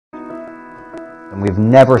And we've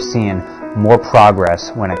never seen more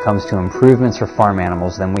progress when it comes to improvements for farm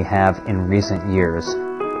animals than we have in recent years.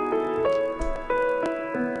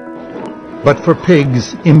 But for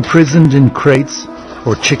pigs imprisoned in crates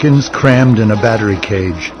or chickens crammed in a battery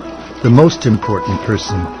cage, the most important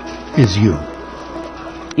person is you.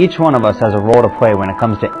 Each one of us has a role to play when it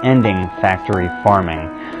comes to ending factory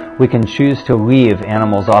farming. We can choose to leave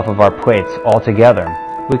animals off of our plates altogether.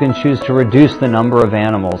 We can choose to reduce the number of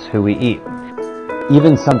animals who we eat.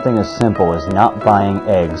 Even something as simple as not buying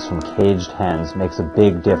eggs from caged hens makes a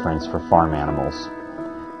big difference for farm animals.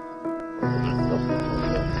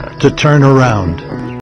 To turn around